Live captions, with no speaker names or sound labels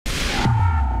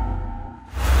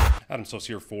Adam Sos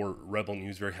here for Rebel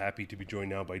News. Very happy to be joined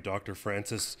now by Dr.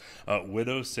 Francis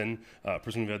Widdowson, a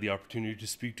person we've had the opportunity to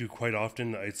speak to quite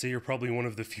often. I'd say you're probably one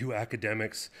of the few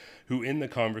academics who, in the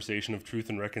conversation of truth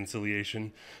and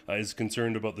reconciliation, is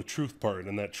concerned about the truth part,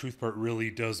 and that truth part really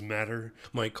does matter.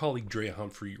 My colleague Drea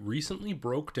Humphrey recently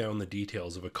broke down the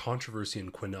details of a controversy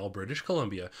in Quesnel, British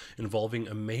Columbia, involving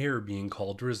a mayor being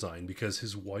called to resign because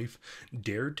his wife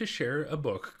dared to share a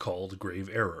book called Grave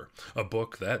Error, a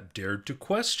book that dared to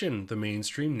question the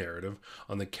mainstream narrative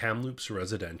on the Kamloops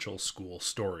residential school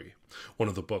story. One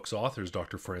of the book's authors,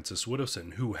 Dr. Francis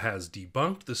Widdowson, who has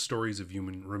debunked the stories of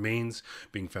human remains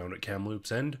being found at Kamloops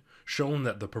and shown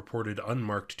that the purported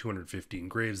unmarked 215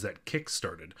 graves that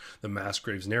kick-started the mass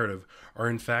graves narrative are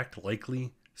in fact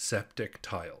likely septic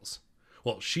tiles.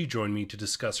 Well, she joined me to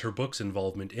discuss her book's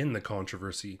involvement in the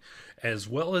controversy, as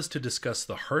well as to discuss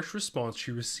the harsh response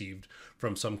she received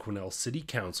from some Quesnel city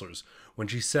councillors when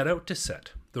she set out to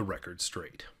set the record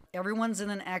straight. Everyone's in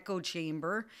an echo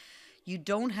chamber. You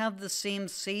don't have the same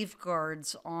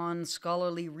safeguards on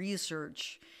scholarly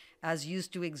research as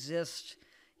used to exist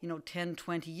 10,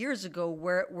 20 years ago,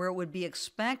 where it would be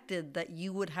expected that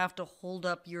you would have to hold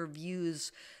up your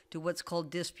views to what's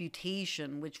called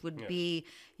disputation, which would be,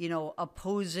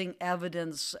 opposing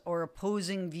evidence or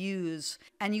opposing views.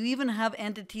 And you even have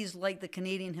entities like the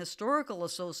Canadian Historical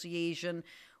Association,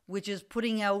 which is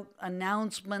putting out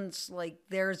announcements like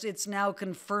it's now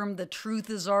confirmed the truth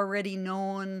is already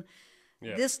known.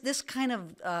 Yeah. This kind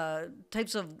of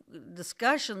types of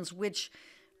discussions, which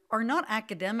are not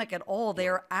academic at all. They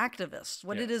are activists.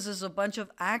 What it is a bunch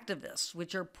of activists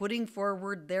which are putting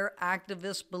forward their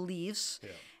activist beliefs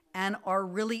and are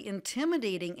really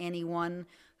intimidating anyone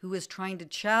who is trying to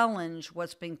challenge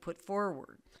what's being put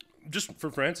forward. Just for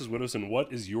Francis Widdowson,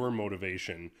 what is your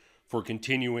motivation for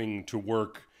continuing to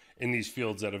work in these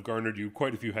fields that have garnered you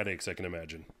quite a few headaches, I can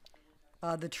imagine?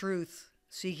 The truth,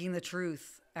 seeking the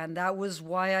truth. And that was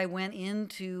why I went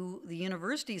into the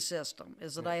university system,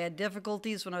 is that I had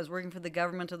difficulties when I was working for the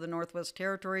government of the Northwest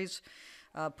Territories,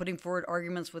 putting forward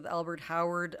arguments with Albert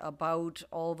Howard about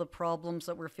all the problems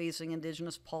that were facing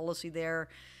Indigenous policy there.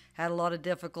 Had a lot of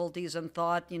difficulties and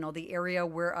thought, the area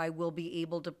where I will be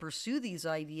able to pursue these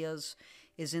ideas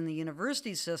is in the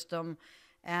university system.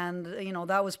 And,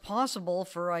 that was possible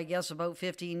for, I guess, about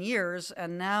 15 years.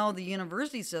 And now the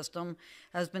university system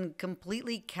has been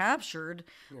completely captured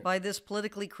by this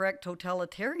politically correct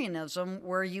totalitarianism,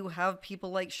 where you have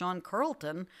people like Sean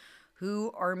Carlton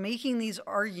who are making these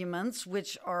arguments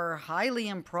which are highly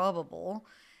improbable,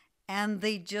 and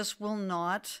they just will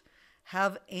not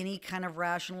have any kind of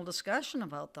rational discussion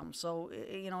about them. So,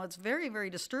 it's very, very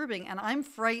disturbing. And I'm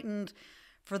frightened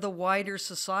for the wider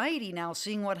society now,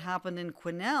 seeing what happened in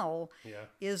Quesnel,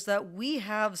 is that we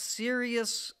have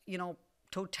serious,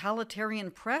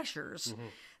 totalitarian pressures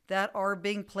that are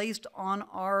being placed on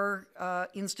our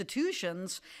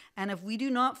institutions. And if we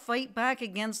do not fight back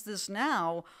against this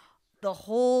now, the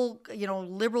whole,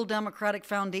 liberal democratic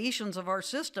foundations of our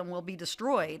system will be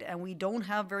destroyed, and we don't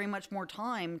have very much more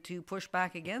time to push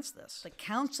back against this. The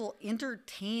council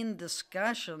entertained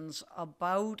discussions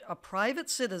about a private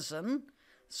citizen.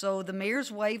 So the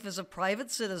mayor's wife is a private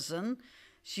citizen.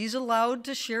 She's allowed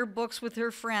to share books with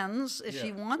her friends if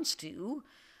she wants to.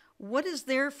 What is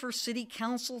there for city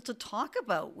council to talk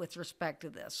about with respect to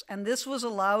this? And this was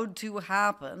allowed to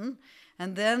happen.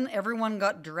 And then everyone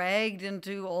got dragged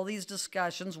into all these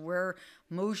discussions where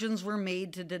motions were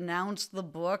made to denounce the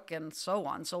book and so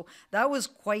on. So that was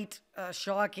quite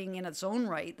shocking in its own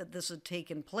right that this had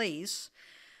taken place.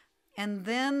 And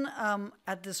then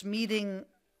at this meeting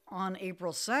on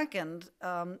April 2nd,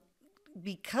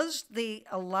 because they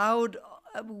allowed,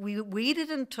 we waited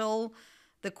until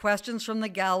the questions from the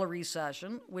gallery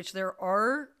session, which there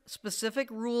are specific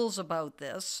rules about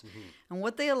this. And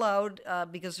what they allowed,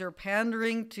 because they're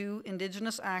pandering to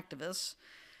Indigenous activists,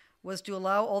 was to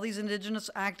allow all these Indigenous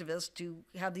activists to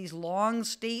have these long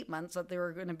statements that they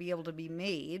were going to be able to be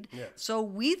made. So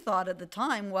we thought at the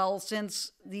time, well,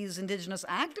 since these Indigenous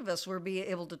activists were be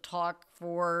able to talk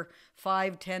for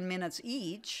 5-10 minutes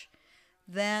each,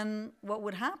 then what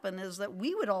would happen is that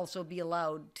we would also be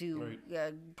allowed to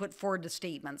put forward the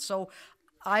statements. So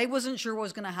I wasn't sure what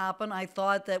was going to happen. I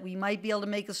thought that we might be able to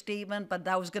make a statement, but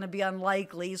that was going to be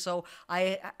unlikely. So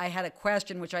I had a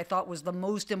question, which I thought was the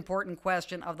most important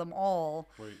question of them all,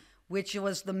 which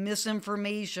was the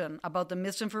misinformation, about the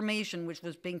misinformation which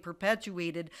was being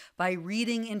perpetuated by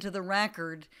reading into the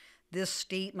record this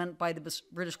statement by the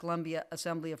British Columbia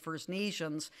Assembly of First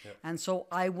Nations. And so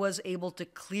I was able to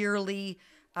clearly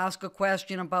ask a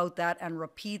question about that and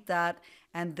repeat that,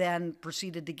 and then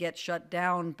proceeded to get shut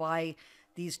down by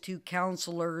these two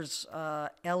counselors,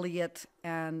 Elliott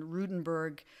and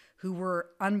Rutenberg, who were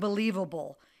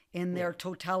unbelievable in their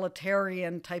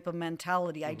totalitarian type of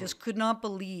mentality. I just could not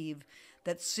believe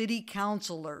that city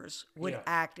councilors would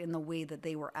act in the way that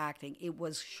they were acting. It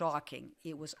was shocking.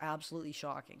 It was absolutely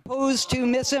shocking. Opposed to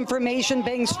misinformation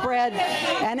being spread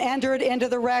and entered into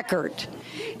the record?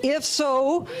 If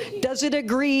so, does it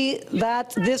agree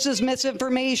that this is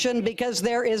misinformation because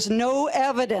there is no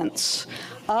evidence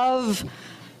of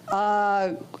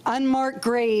unmarked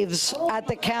graves at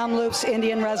the Kamloops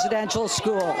Indian Residential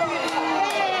School?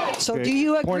 So do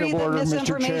you agree that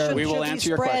misinformation should be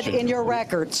spread in your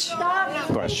records?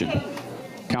 Question.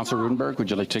 Councillor Rudenberg, would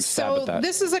you like to take a stab at that? So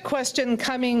this is a question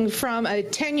coming from a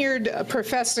tenured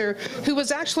professor who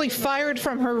was actually fired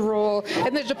from her role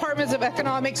in the Departments of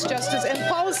Economics, Justice and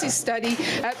Policy Study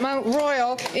at Mount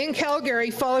Royal in Calgary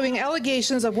following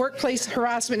allegations of workplace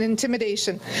harassment and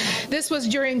intimidation. This was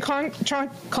during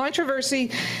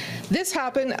controversy. This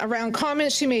happened around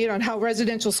comments she made on how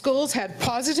residential schools had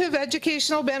positive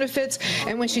educational benefits,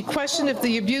 and when she questioned if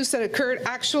the abuse that occurred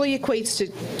actually equates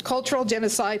to cultural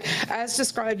genocide as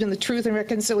described in the Truth and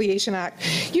Reconciliation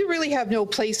Act. You really have no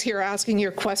place here asking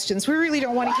your questions. We really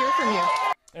don't want to hear from you.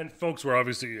 And folks, we're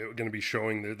obviously going to be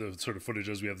showing the sort of footage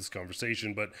as we have this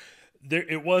conversation, but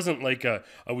it wasn't like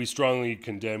we strongly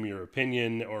condemn your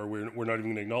opinion or we're not even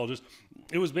going to acknowledge this.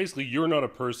 It was basically, you're not a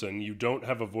person, you don't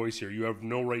have a voice here, you have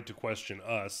no right to question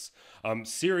us.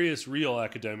 Serious, real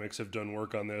academics have done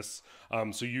work on this,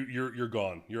 so you're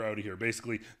gone, you're out of here.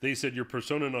 Basically, they said you're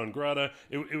persona non grata.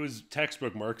 It was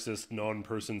textbook Marxist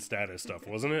non-person status stuff,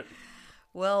 wasn't it?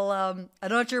 Well, I'm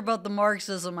not sure about the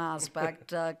Marxism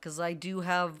aspect because I do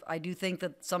think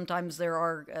that sometimes there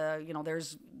are,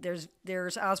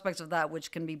 there's aspects of that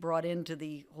which can be brought into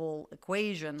the whole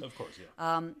equation. Of course,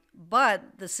 yeah.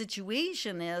 But the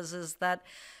situation is that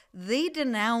they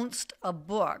denounced a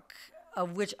book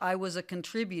of which I was a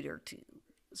contributor to,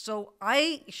 so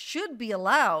I should be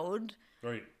allowed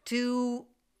to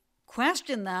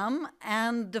question them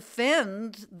and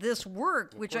defend this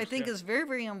work, which I think is very,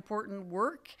 very important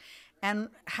work and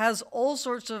has all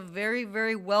sorts of very,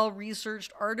 very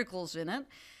well-researched articles in it.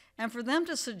 And for them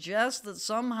to suggest that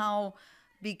somehow,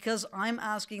 because I'm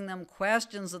asking them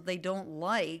questions that they don't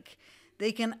like,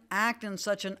 they can act in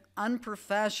such an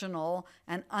unprofessional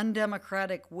and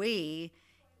undemocratic way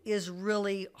is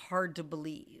really hard to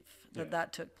believe.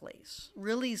 That took place.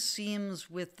 Really seems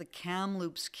with the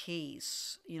Kamloops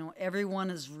case, everyone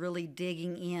is really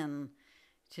digging in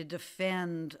to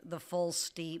defend the false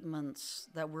statements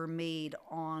that were made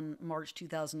on March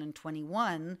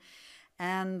 2021.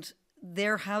 And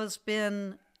there has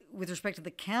been, with respect to the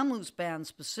Kamloops ban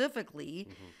specifically,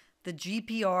 the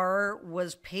GPR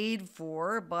was paid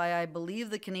for by, I believe,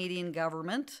 the Canadian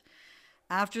government.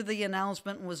 After the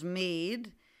announcement was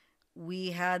made,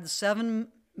 we had $7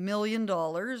 million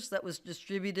that was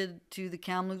distributed to the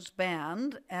Kamloops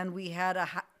Band, and we had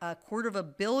a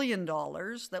 $250 million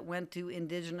that went to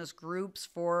Indigenous groups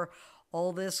for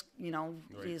all this,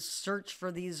 this search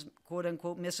for these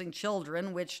quote-unquote missing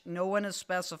children, which no one has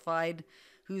specified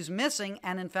who's missing.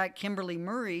 And in fact, Kimberly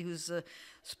Murray, who's a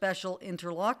special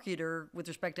interlocutor with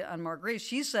respect to unmarked graves,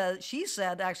 she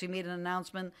said actually made an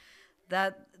announcement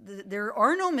that there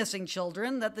are no missing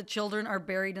children, that the children are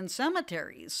buried in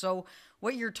cemeteries. So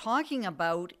what you're talking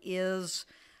about is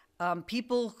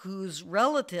people whose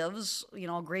relatives,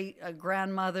 a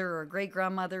grandmother or a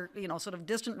great-grandmother, sort of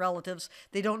distant relatives,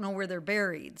 they don't know where they're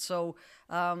buried. So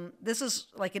this is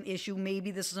like an issue.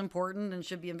 Maybe this is important and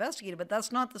should be investigated, but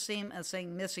that's not the same as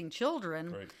saying missing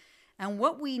children. Right. And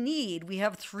what we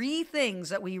have 3 things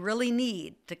that we really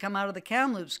need to come out of the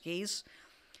Kamloops case.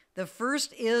 The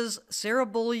first is Sarah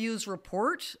Beaulieu's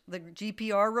report. The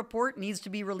GPR report needs to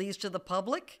be released to the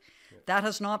public. That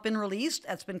has not been released.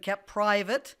 That's been kept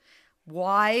private.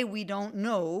 Why, we don't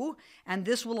know. And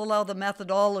this will allow the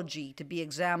methodology to be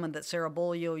examined that Sarah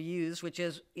Beaulieu used, which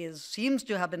seems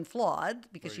to have been flawed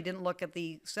because she didn't look at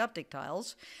the septic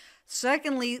tiles.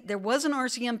 Secondly, there was an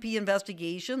RCMP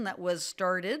investigation that was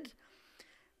started,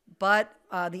 but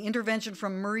the intervention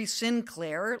from Murray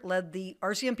Sinclair led the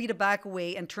RCMP to back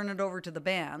away and turn it over to the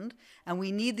band. And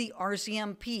we need the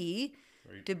RCMP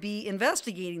to be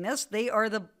investigating this. They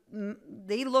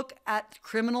look at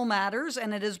criminal matters,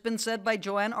 and it has been said by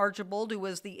Joanne Archibald, who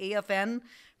was the AFN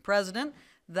president,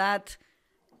 that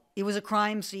it was a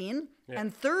crime scene. Yeah.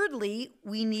 And thirdly,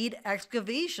 we need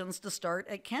excavations to start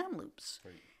at Kamloops.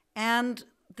 Right. And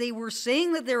they were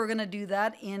saying that they were going to do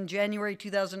that in January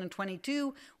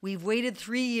 2022. We've waited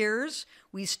 3 years.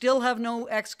 We still have no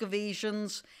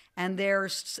excavations, and they're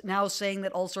now saying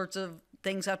that all sorts of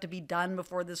things have to be done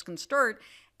before this can start.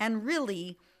 And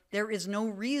really, there is no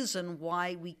reason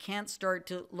why we can't start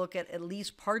to look at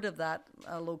least part of that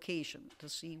location to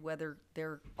see whether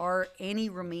there are any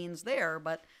remains there,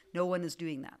 but no one is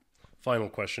doing that. Final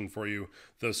question for you.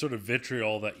 The sort of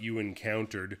vitriol that you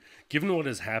encountered, given what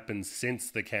has happened since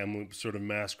the Kamloops sort of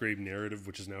mass grave narrative,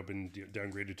 which has now been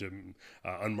downgraded to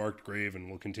unmarked grave and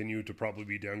will continue to probably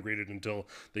be downgraded until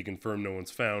they confirm no one's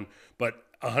found, but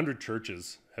 100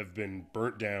 churches have been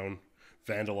burnt down,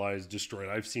 vandalized, destroyed.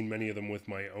 I've seen many of them with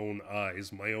my own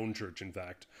eyes. My own church, in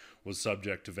fact, was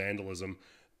subject to vandalism.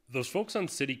 Those folks on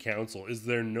city council, is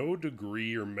there no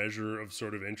degree or measure of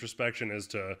sort of introspection as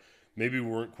to maybe we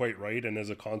weren't quite right, and as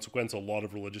a consequence, a lot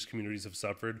of religious communities have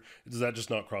suffered? Does that just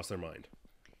not cross their mind?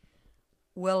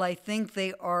 Well, I think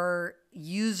they are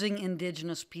using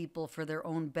Indigenous people for their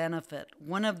own benefit.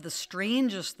 One of the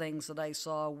strangest things that I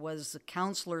saw was the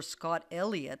councillor Scott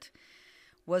Elliott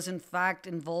was in fact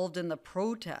involved in the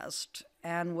protest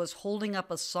and was holding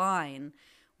up a sign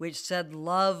which said,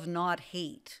 "Love, not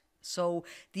hate." So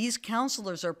these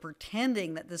counselors are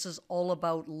pretending that this is all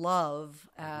about love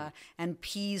and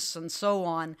peace and so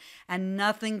on, and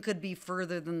nothing could be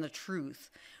further than the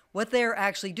truth. What they're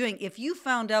actually doing, if you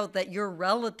found out that your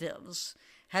relatives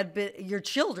had been, your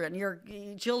children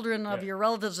of your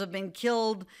relatives have been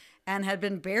killed and had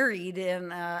been buried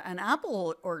in an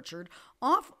apple orchard,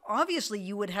 obviously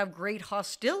you would have great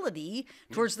hostility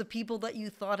towards the people that you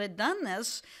thought had done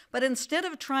this. But instead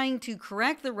of trying to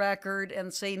correct the record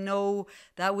and say, no,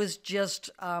 that was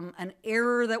just an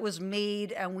error that was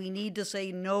made, and we need to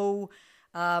say no,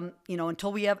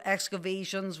 until we have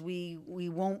excavations, we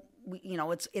won't,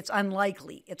 it's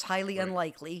unlikely, it's highly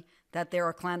unlikely that there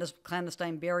are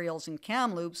clandestine burials in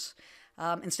Kamloops.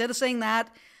 Instead of saying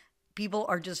that, people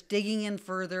are just digging in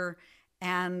further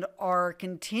and are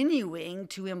continuing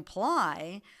to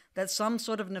imply that some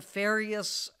sort of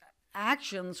nefarious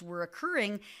actions were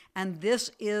occurring, and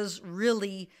this is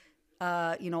really,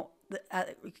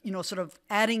 sort of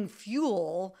adding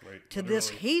fuel to this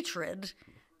hatred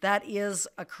that is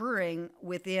occurring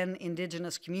within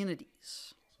Indigenous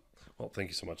communities. Well, thank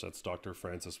you so much. That's Dr.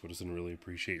 Frances Widdowson. Really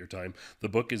appreciate your time. The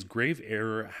book is Grave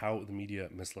Error, How the Media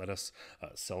Misled Us,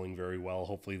 selling very well.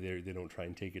 Hopefully they don't try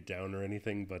and take it down or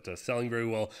anything, but selling very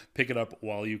well. Pick it up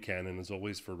while you can. And as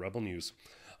always, for Rebel News,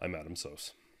 I'm Adam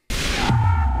Sos.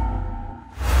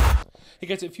 Hey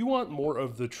guys, if you want more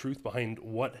of the truth behind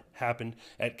what happened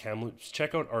at Kamloops,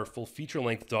 check out our full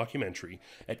feature-length documentary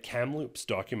at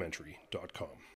kamloopsdocumentary.com.